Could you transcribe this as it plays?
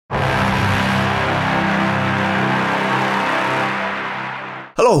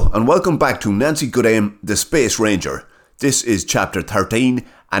Hello and welcome back to Nancy Goodaim, the Space Ranger. This is chapter 13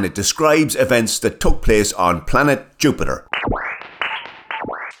 and it describes events that took place on planet Jupiter.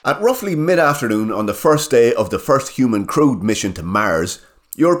 At roughly mid-afternoon on the first day of the first human crewed mission to Mars,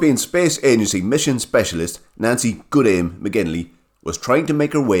 European Space Agency mission specialist Nancy Goodaim McGinley was trying to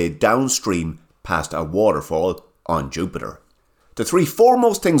make her way downstream past a waterfall on Jupiter. The three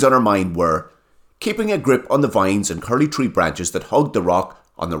foremost things on her mind were keeping a grip on the vines and curly tree branches that hugged the rock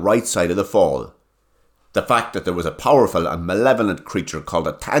on the right side of the fall, the fact that there was a powerful and malevolent creature called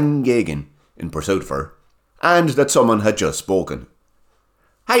a Tangagin in pursuit of her, and that someone had just spoken.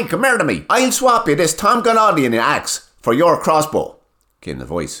 "Hey, come here to me. I'll swap you this Tom Ganadian axe for your crossbow," came the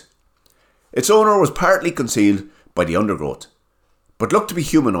voice. Its owner was partly concealed by the undergrowth, but looked to be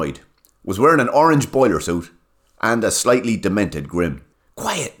humanoid, was wearing an orange boiler suit, and a slightly demented grin.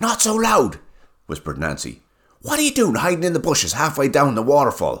 "Quiet, not so loud," whispered Nancy. "What are you doing hiding in the bushes halfway down the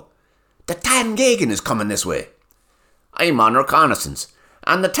waterfall? The Tangagin is coming this way." "I'm on reconnaissance,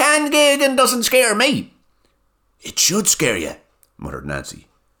 and the Tangagin doesn't scare me." "It should scare you," muttered Nancy.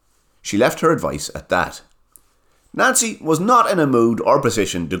 She left her advice at that. Nancy was not in a mood or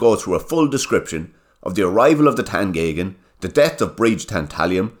position to go through a full description of the arrival of the Tangagin, the death of Breach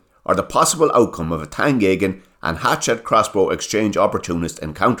Tantalium, or the possible outcome of a Tangagin and hatchet crossbow exchange opportunist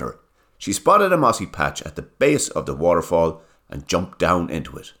encounter. She spotted a mossy patch at the base of the waterfall and jumped down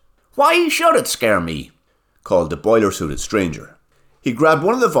into it. "Why should it scare me?" called the boiler-suited stranger. He grabbed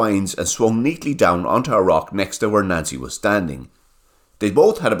one of the vines and swung neatly down onto a rock next to where Nancy was standing. They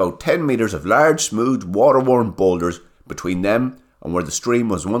both had about 10 metres of large, smooth, water-worn boulders between them and where the stream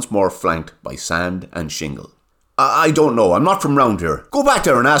was once more flanked by sand and shingle. I don't know, I'm not from round here. Go back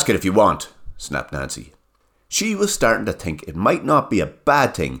there and ask it if you want," snapped Nancy. She was starting to think it might not be a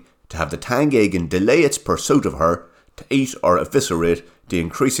bad thing to have the Tangagin delay its pursuit of her to eat or eviscerate the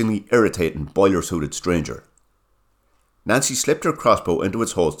increasingly irritating boiler-suited stranger. Nancy slipped her crossbow into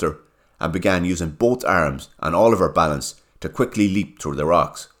its holster and began using both arms and all of her balance to quickly leap through the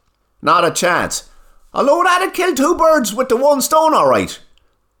rocks. "Not a chance. Although that'd kill two birds with the one stone all right.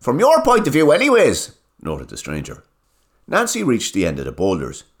 From your point of view anyways," noted the stranger. Nancy reached the end of the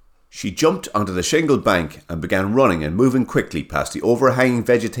boulders. She jumped onto the shingled bank and began running and moving quickly past the overhanging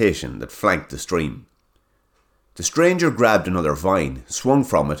vegetation that flanked the stream. The stranger grabbed another vine, swung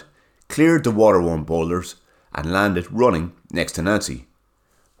from it, cleared the water-worn boulders, and landed running next to Nancy.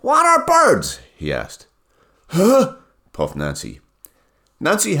 "What are birds?" he asked. "Huh?" puffed Nancy.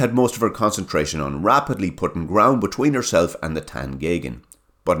 Nancy had most of her concentration on rapidly putting ground between herself and the Tangagin,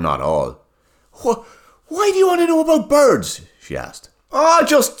 but not all. "Why do you want to know about birds?" she asked. "Oh,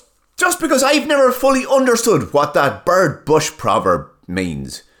 just because I've never fully understood what that bird bush proverb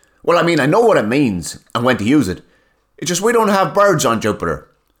means. Well, I mean, I know what it means and when to use it. It's just we don't have birds on Jupiter.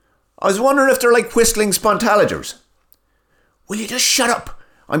 I was wondering if they're like whistling spontalagers." "Will you just shut up?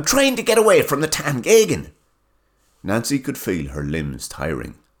 I'm trying to get away from the Tangagin." Nancy could feel her limbs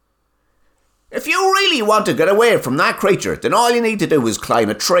tiring. "If you really want to get away from that creature, then all you need to do is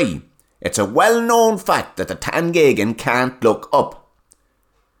climb a tree. It's a well-known fact that the Tangagin can't look up."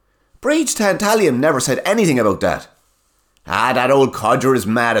 "Breach Tantalium never said anything about that." That old codger is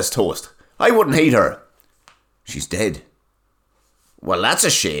mad as toast. I wouldn't hate her." "She's dead." "Well, that's a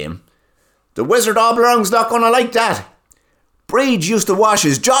shame. The wizard Oblong's not going to like that. Breach used to wash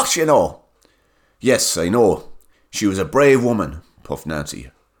his jocks, you know." "Yes, I know. She was a brave woman," puffed Nancy.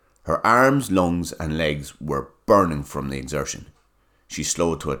 Her arms, lungs and legs were burning from the exertion. She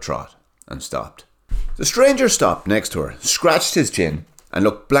slowed to a trot and stopped. The stranger stopped next to her, scratched his chin and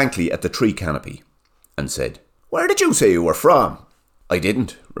looked blankly at the tree canopy and said, "Where did you say you were from?" "I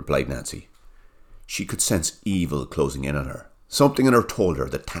didn't," replied Nancy. She could sense evil closing in on her. Something in her told her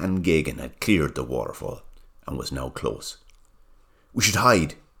that Tangagin had cleared the waterfall and was now close. "We should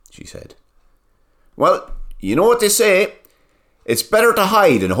hide," she said. "Well, you know what they say. It's better to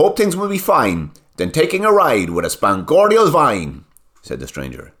hide and hope things will be fine than taking a ride with a Spangordial vine," said the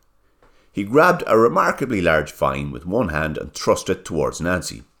stranger. He grabbed a remarkably large vine with one hand and thrust it towards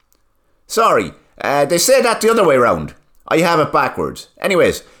Nancy. "Sorry, they say that the other way round. I have it backwards.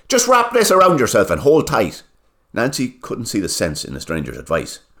 Anyways, just wrap this around yourself and hold tight." Nancy couldn't see the sense in the stranger's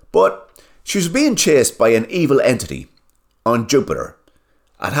advice, but she was being chased by an evil entity on Jupiter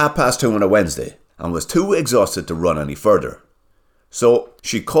at 2:30 on a Wednesday and was too exhausted to run any further. So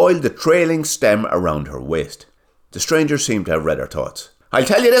she coiled the trailing stem around her waist. The stranger seemed to have read her thoughts. "I'll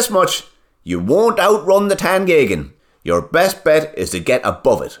tell you this much. You won't outrun the Tangagin. Your best bet is to get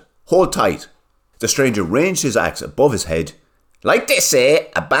above it. Hold tight." The stranger ranged his axe above his head. "Like they say,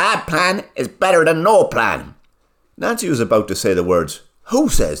 a bad plan is better than no plan." Nancy was about to say the words, Who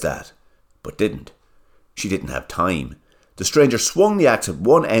says that? But didn't. She didn't have time. The stranger swung the axe at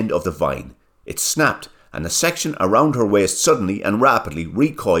one end of the vine. It snapped, and the section around her waist suddenly and rapidly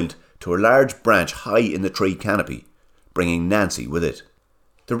recoiled to a large branch high in the tree canopy, bringing Nancy with it.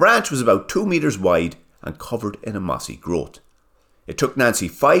 The branch was about 2 metres wide and covered in a mossy growth. It took Nancy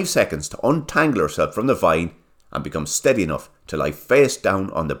 5 seconds to untangle herself from the vine and become steady enough to lie face down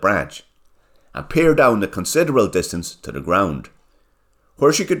on the branch and peer down the considerable distance to the ground,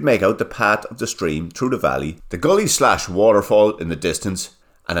 where she could make out the path of the stream through the valley, the gully/waterfall in the distance,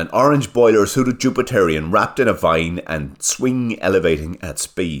 and an orange boiler-suited Jupiterian wrapped in a vine and swing elevating at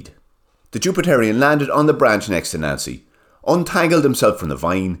speed. The Jupiterian landed on the branch next to Nancy, untangled himself from the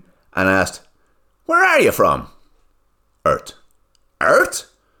vine, and asked, "Where are you from?" "Earth." "Earth?"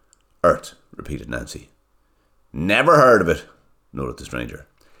 "Earth," repeated Nancy. "Never heard of it," nodded the stranger.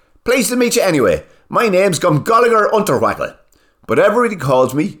 "Pleased to meet you anyway. My name's Gulliger Unterwackle, but everybody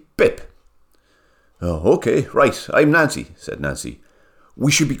calls me Bip." "Oh, okay, right, I'm Nancy," said Nancy.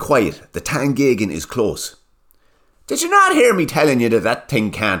 "We should be quiet. The Tangagan is close." "Did you not hear me telling you that thing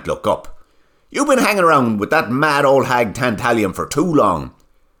can't look up? You've been hanging around with that mad old hag Tantalium for too long.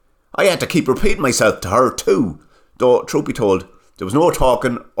 I had to keep repeating myself to her too, though, truth be told, there was no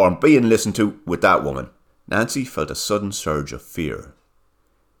talking or being listened to with that woman." Nancy felt a sudden surge of fear.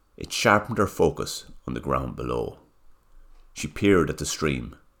 It sharpened her focus on the ground below. She peered at the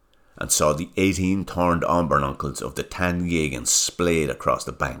stream and saw the 18 torned ombernuncles of the Tangagan splayed across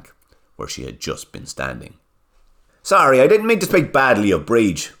the bank where she had just been standing. "Sorry, I didn't mean to speak badly of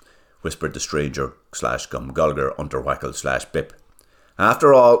Breach," whispered the stranger/Gulliger Unterwackle/Bip.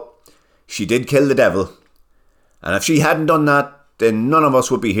 "After all, she did kill the devil, and if she hadn't done that, then none of us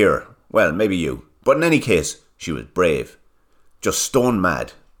would be here. Well, maybe you. But in any case, she was brave. Just stone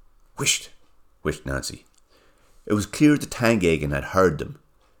mad." "Whisht," whished Nancy. It was clear the Tangagan had heard them.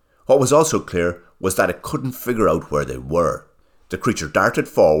 What was also clear was that it couldn't figure out where they were. The creature darted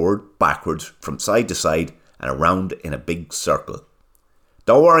forward, backwards, from side to side, and around in a big circle.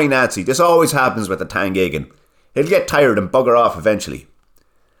 "Don't worry, Nancy, this always happens with the Tangagan. He'll get tired and bugger off eventually."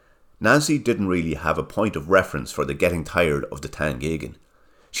 Nancy didn't really have a point of reference for the getting tired of the Tangagan.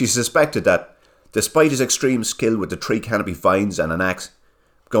 She suspected that, despite his extreme skill with the tree canopy vines and an axe,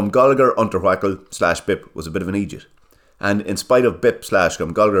 Gulliger Unterwackle/Bip was a bit of an idiot. And in spite of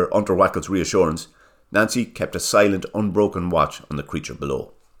Bip/Gulliger Unterwackle's reassurance, Nancy kept a silent, unbroken watch on the creature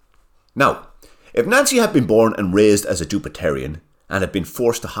below. Now, if Nancy had been born and raised as a Jupiterian, and had been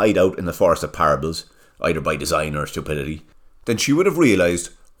forced to hide out in the Forest of Parables, either by design or stupidity, then she would have realised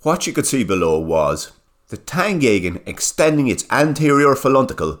what she could see below was the Tangagan extending its anterior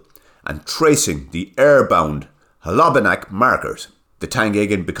phalunticle and tracing the air-bound Halobanak markers. The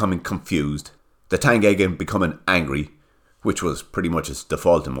Tangagan becoming confused, the Tangagan becoming angry, which was pretty much its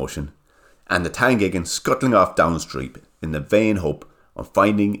default emotion, and the Tangagan scuttling off downstream in the vain hope of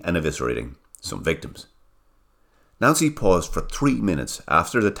finding and eviscerating some victims. Nancy paused for 3 minutes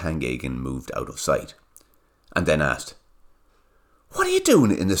after the Tangagan moved out of sight, and then asked, "What are you doing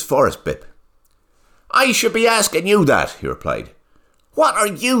in this forest, Bip?" "I should be asking you that," he replied. "What are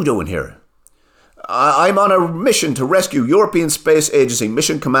you doing here?" I'm on a mission to rescue European Space Agency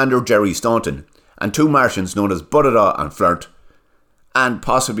Mission Commander Jerry Staunton and 2 Martians known as Budada and Flirt, and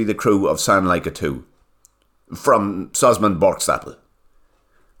possibly the crew of San Laika 2, from Sosman Borkstapel."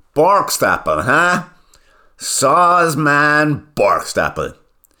 "Borkstapel, huh? Sosman Borkstapel.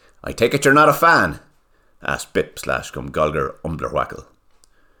 I take it you're not a fan?" asked Bip/Gulliger Unterwackle.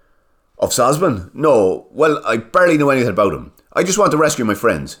 "Of Sosman? No. Well, I barely know anything about him. I just want to rescue my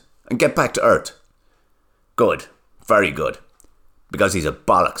friends and get back to Earth." "Good. Very good. Because he's a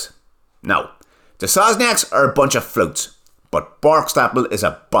bollocks. Now, the Sosniaks are a bunch of flutes, but Borkstapel is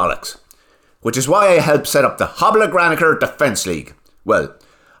a bollocks. Which is why I helped set up the Hoblograneker Defence League. Well,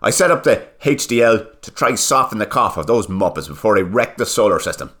 I set up the HDL to try soften the cough of those muppets before they wreck the solar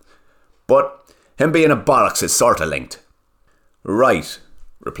system. But him being a bollocks is sorta linked." "Right,"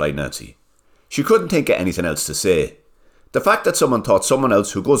 replied Nancy. She couldn't think of anything else to say. The fact that someone thought someone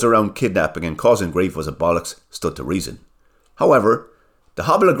else who goes around kidnapping and causing grief was a bollocks stood to reason. However, the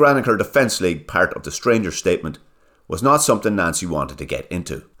Hoblograneker Defence League part of the stranger's statement was not something Nancy wanted to get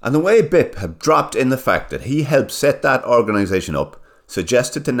into. And the way Bip had dropped in the fact that he helped set that organisation up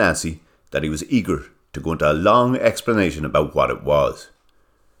suggested to Nancy that he was eager to go into a long explanation about what it was.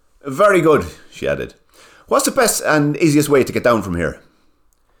 "Very good," she added. "What's the best and easiest way to get down from here?"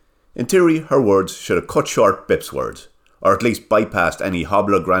 In theory, her words should have cut short Bip's words, or at least bypassed any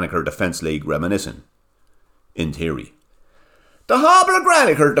Hoblograneker Defence League reminiscing. In theory. "The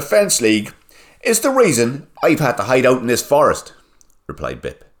Hoblograneker Defence League is the reason I've had to hide out in this forest," replied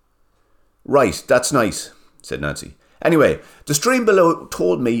Bip. Right, that's nice, said Nancy. Anyway, the stream below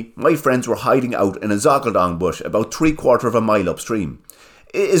told me my friends were hiding out in a zoggledong bush about 3/4 of a mile upstream.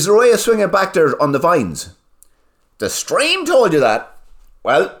 Is there a way of swinging back there on the vines? The stream told you that?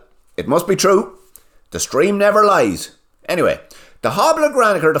 Well, it must be true. The stream never lies. Anyway, the Hobler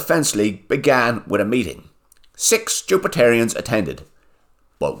Graniker Defence League began with a meeting. 6 Jupiterians attended.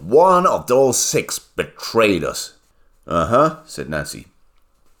 But one of those 6 betrayed us. Uh-huh, said Nancy.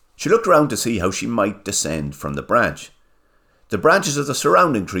 She looked around to see how she might descend from the branch. The branches of the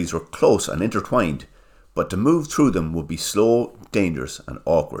surrounding trees were close and intertwined, but to move through them would be slow, dangerous and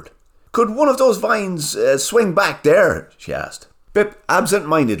awkward. Could one of those vines swing back there? She asked. Bip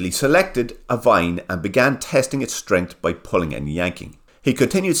absent-mindedly selected a vine and began testing its strength by pulling and yanking. He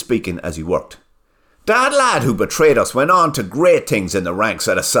continued speaking as he worked. That lad who betrayed us went on to great things in the ranks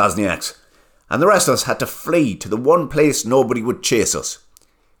of the Sosniaks, and the rest of us had to flee to the one place nobody would chase us.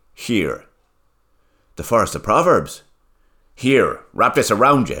 Here. The Forest of Proverbs. Here, wrap this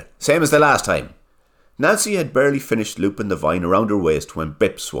around you, same as the last time. Nancy had barely finished looping the vine around her waist when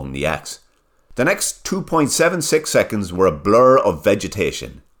Bip swung the axe. The next 2.76 seconds were a blur of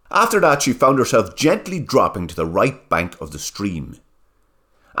vegetation. After that, she found herself gently dropping to the right bank of the stream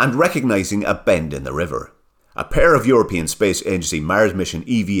and recognising a bend in the river. A pair of European Space Agency Mars Mission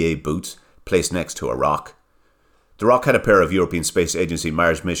EVA boots placed next to a rock. The rock had a pair of European Space Agency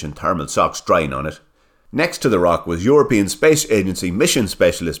Mars Mission thermal socks drying on it. Next to the rock was European Space Agency Mission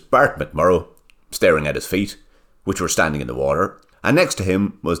Specialist Bart McMurrow, staring at his feet, which were standing in the water. And next to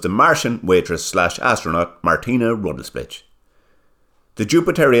him was the Martian waitress/astronaut Martina Ruddlesplitch. The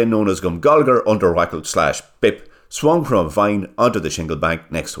Jupiterian known as Gumgolger Unterwackel/Bip swung from a vine onto the shingle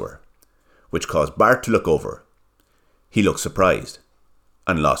bank next to her, which caused Bart to look over. He looked surprised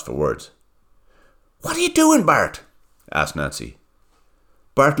and lost for words. What are you doing, Bart? Asked Nancy.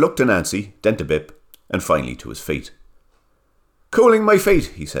 Bart looked to Nancy, then to Bip, and finally to his feet. Cooling my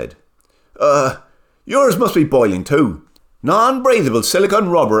feet, he said. Yours must be boiling too. Non-breathable silicone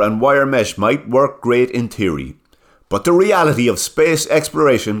rubber and wire mesh might work great in theory, but the reality of space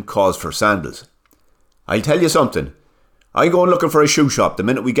exploration calls for sandals. I'll tell you something. I'm going looking for a shoe shop the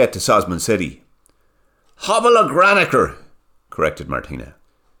minute we get to Sosman City. Hobble Graniker, corrected Martina.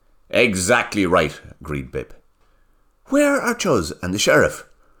 Exactly right, agreed Bip. Where are Chuz and the sheriff?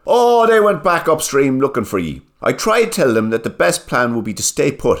 Oh, they went back upstream looking for ye. I tried to tell them that the best plan would be to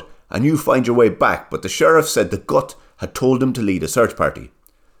stay put and you find your way back, but the sheriff said the gut had told him to lead a search party.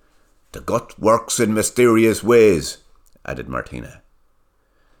 The gut works in mysterious ways, added Martina.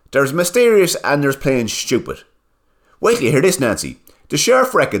 There's mysterious and there's plain stupid. Wait till you hear this, Nancy. The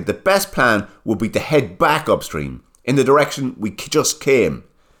sheriff reckoned the best plan would be to head back upstream, in the direction we just came,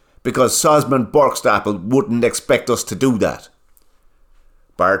 because Sosman Borkstapel wouldn't expect us to do that.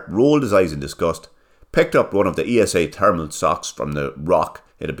 Bart rolled his eyes in disgust, picked up one of the ESA thermal socks from the rock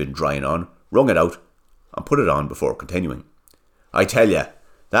it had been drying on, wrung it out, and put it on before continuing. I tell you,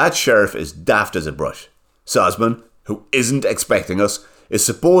 that sheriff is daft as a brush. Sosman, who isn't expecting us, is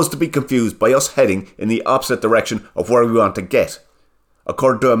supposed to be confused by us heading in the opposite direction of where we want to get,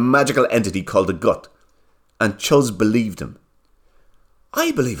 according to a magical entity called the Gut. And Chuz believed him.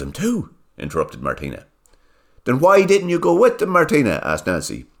 I believe him too, interrupted Martina. Then why didn't you go with them, Martina? Asked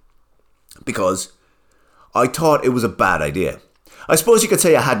Nancy. Because I thought it was a bad idea. I suppose you could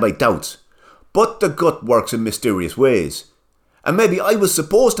say I had my doubts. But the Gut works in mysterious ways. And maybe I was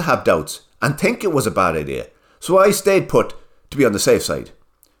supposed to have doubts and think it was a bad idea. So I stayed put to be on the safe side.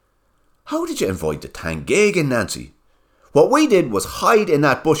 How did you avoid the Tangagan, Nancy? What we did was hide in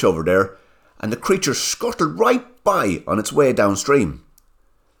that bush over there, and the creature scuttled right by on its way downstream.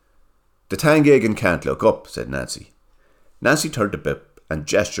 The Tangagan can't look up, said Nancy. Nancy turned to Bip and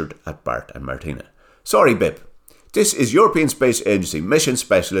gestured at Bart and Martina. Sorry, Bip. This is European Space Agency Mission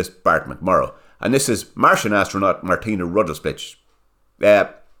Specialist Bart McMurrow, and this is Martian astronaut Martina Ruddlesplitch.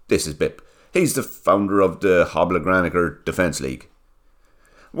 This is Bip. He's the founder of the Hobble-Graniker Defence League.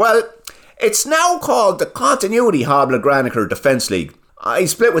 Well, it's now called the Continuity Hobble-Graniker Defence League. I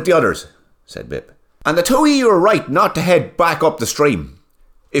split with the others, said Bip. And the two of you are right not to head back up the stream,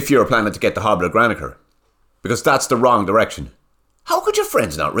 if you're planning to get the Hobble-Graniker, because that's the wrong direction. How could your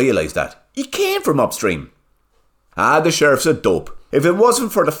friends not realise that? He came from upstream. The sheriff's a dope. If it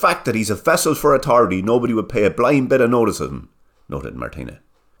wasn't for the fact that he's a vessel for authority, nobody would pay a blind bit of notice of him, noted Martina.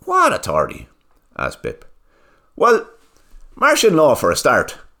 What authority? Asked Bip. Well, Martian law for a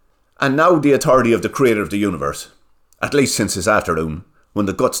start, and now the authority of the creator of the universe. At least since this afternoon, when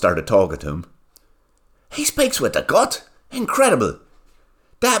the Gut started talking to him. He speaks with the Gut? Incredible.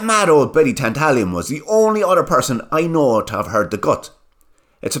 That mad old Betty Tantalian was the only other person I know to have heard the Gut.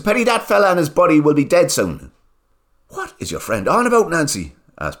 It's a pity that fella and his buddy will be dead soon." "What is your friend on about, Nancy?"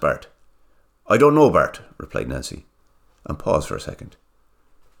 asked Bart. "I don't know, Bart," replied Nancy, and paused for a second.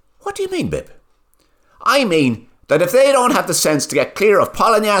 "What do you mean, Bip?" "I mean that if they don't have the sense to get clear of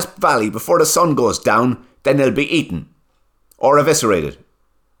Polynyas Valley before the sun goes down, then they'll be eaten. Or eviscerated.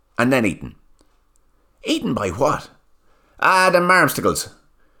 And then eaten." "Eaten by what?" "The marmsticles."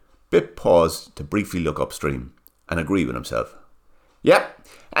 Bip paused to briefly look upstream and agree with himself. "Yep,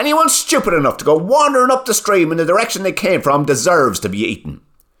 anyone stupid enough to go wandering up the stream in the direction they came from deserves to be eaten."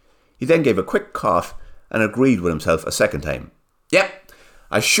 He then gave a quick cough and agreed with himself a second time. "Yep,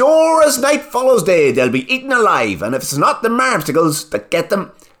 as sure as night follows day, they'll be eaten alive, and if it's not the marmsticles that get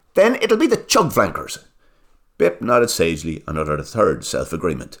them, then it'll be the chugflankers." Bip nodded sagely and uttered a third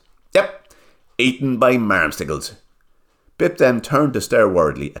self-agreement. "Yep, eaten by marmsticles." Bip then turned to stare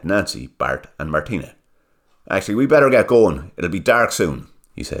worriedly at Nancy, Bart and Martina. "Actually, we better get going. It'll be dark soon,"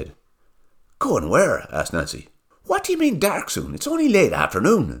 he said. "Going where?" asked Nancy. "What do you mean dark soon? It's only late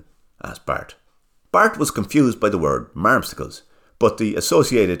afternoon," asked Bart. Bart was confused by the word marmsticles, but the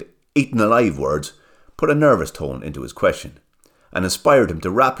associated eaten alive words put a nervous tone into his question and inspired him to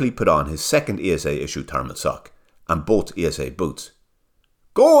rapidly put on his second ESA issue thermal sock and both ESA boots.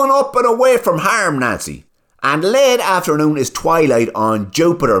 "Going up and away from harm, Nancy. And late afternoon is twilight on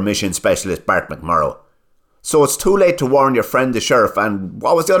Jupiter, Mission Specialist Bart McMurrow. So it's too late to warn your friend the sheriff and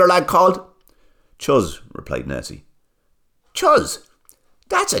what was the other lad called?" "Chuz," replied Nancy. "Chuz?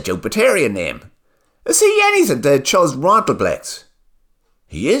 That's a Jupiterian name. Is he anything to Chuz Rontelplex?"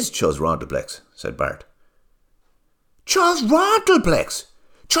 "He is Chuz Rontelplex," said Bart. "Chuz Rontelplex?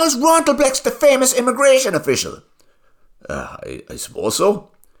 Chuz Rontelplex, the famous immigration official?" I suppose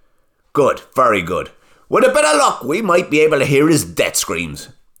so." "Good, very good. With a bit of luck, we might be able to hear his death screams,"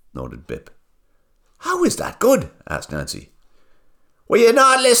 noted Bip. "How is that good?" asked Nancy. "Will you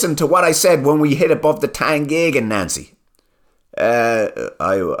not listen to what I said when we hit above the Tangagan, Nancy?"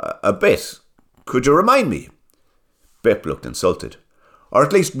 A bit. Could you remind me?" Bip looked insulted, or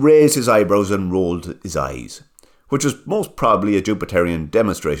at least raised his eyebrows and rolled his eyes, which was most probably a Jupiterian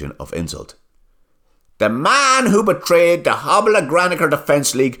demonstration of insult. "The man who betrayed the Hobla Graniker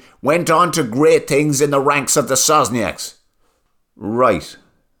Defence League went on to great things in the ranks of the Sosniaks." "Right,"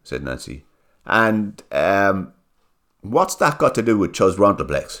 said Nancy. "And, what's that got to do with Chuz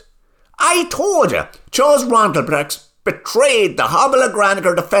Rontelplex?" "I told you, Chuz Rontelplex betrayed the Hobla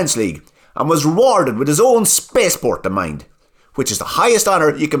Graniker Defence League and was rewarded with his own spaceport to mind, which is the highest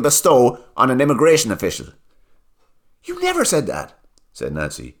honour you can bestow on an immigration official." "You never said that," said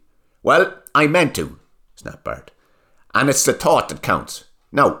Nancy. "Well, I meant to," snapped Bart. "And it's the thought that counts.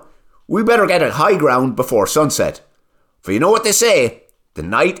 Now, we better get at high ground before sunset. For you know what they say, the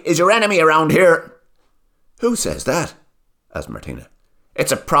night is your enemy around here." "Who says that?" asked Martina.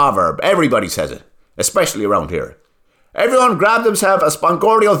 "It's a proverb. Everybody says it, especially around here. Everyone grab themselves a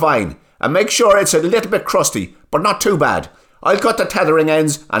spongordial vine and make sure it's a little bit crusty, but not too bad. I'll cut the tethering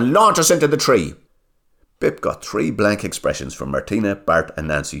ends and launch us into the tree." Bip got 3 blank expressions from Martina, Bart and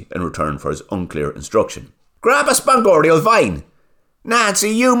Nancy in return for his unclear instruction. "Grab a spongordial vine." "Nancy,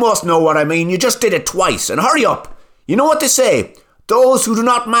 you must know what I mean. You just did it twice. And hurry up. You know what they say. Those who do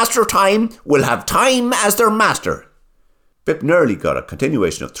not master time will have time as their master." Bip nearly got a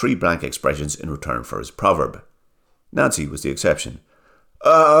continuation of 3 blank expressions in return for his proverb. Nancy was the exception.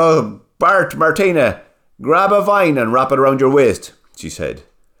 Bart, Martina, grab a vine and wrap it around your waist," she said.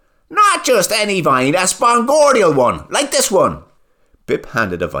 "Not just any vine, a spongordial one, like this one." Bip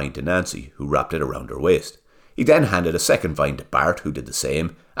handed a vine to Nancy, who wrapped it around her waist. He then handed a second vine to Bart, who did the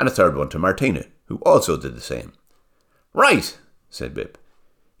same, and a third one to Martina, who also did the same. "Right," said Bip.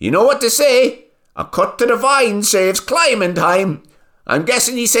 "You know what they say, a cut to the vine saves climbing time. I'm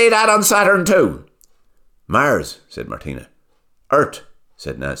guessing you say that on Saturn too." "Mars," said Martina. "Earth,"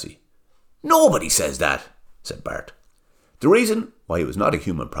 said Nancy. "Nobody says that," said Bart. The reason why it was not a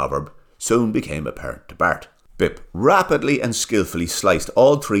human proverb soon became apparent to Bart. Bip rapidly and skillfully sliced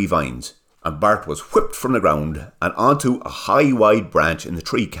all 3 vines, and Bart was whipped from the ground and onto a high wide branch in the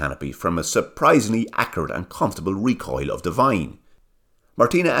tree canopy from a surprisingly accurate and comfortable recoil of the vine.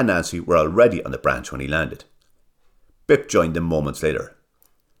 Martina and Nancy were already on the branch when he landed. Bip joined them moments later.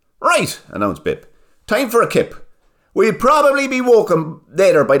 "Right," announced Bip. "Time for a kip. We'll probably be woken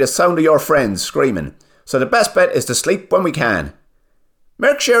later by the sound of your friends screaming, so the best bet is to sleep when we can.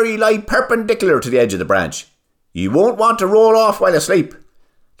 Make sure you lie perpendicular to the edge of the branch. You won't want to roll off while asleep.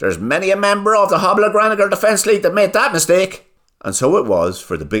 There's many a member of the Hobla Graniker Defence League that made that mistake." And so it was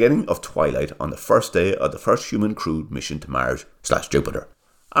for the beginning of twilight on the first day of the first human crewed mission to Mars/Jupiter.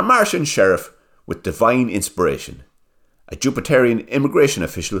 A Martian sheriff with divine inspiration. a Jupiterian immigration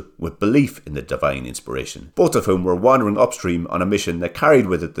official with belief in the divine inspiration, both of whom were wandering upstream on a mission that carried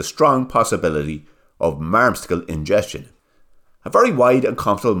with it the strong possibility of marmsticle ingestion. A very wide and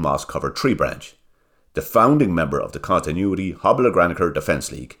comfortable moss-covered tree branch, the founding member of the Continuity Hobbler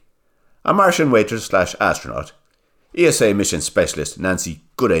Defence League, a Martian waitress/astronaut, ESA mission specialist Nancy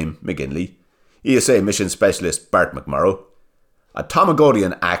Goodaim McGinley, ESA mission specialist Bart McMurrow, a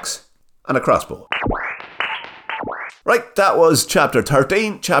Tomagodian axe, and a crossbow. Right, that was chapter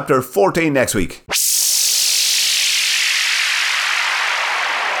 13, chapter 14 next week.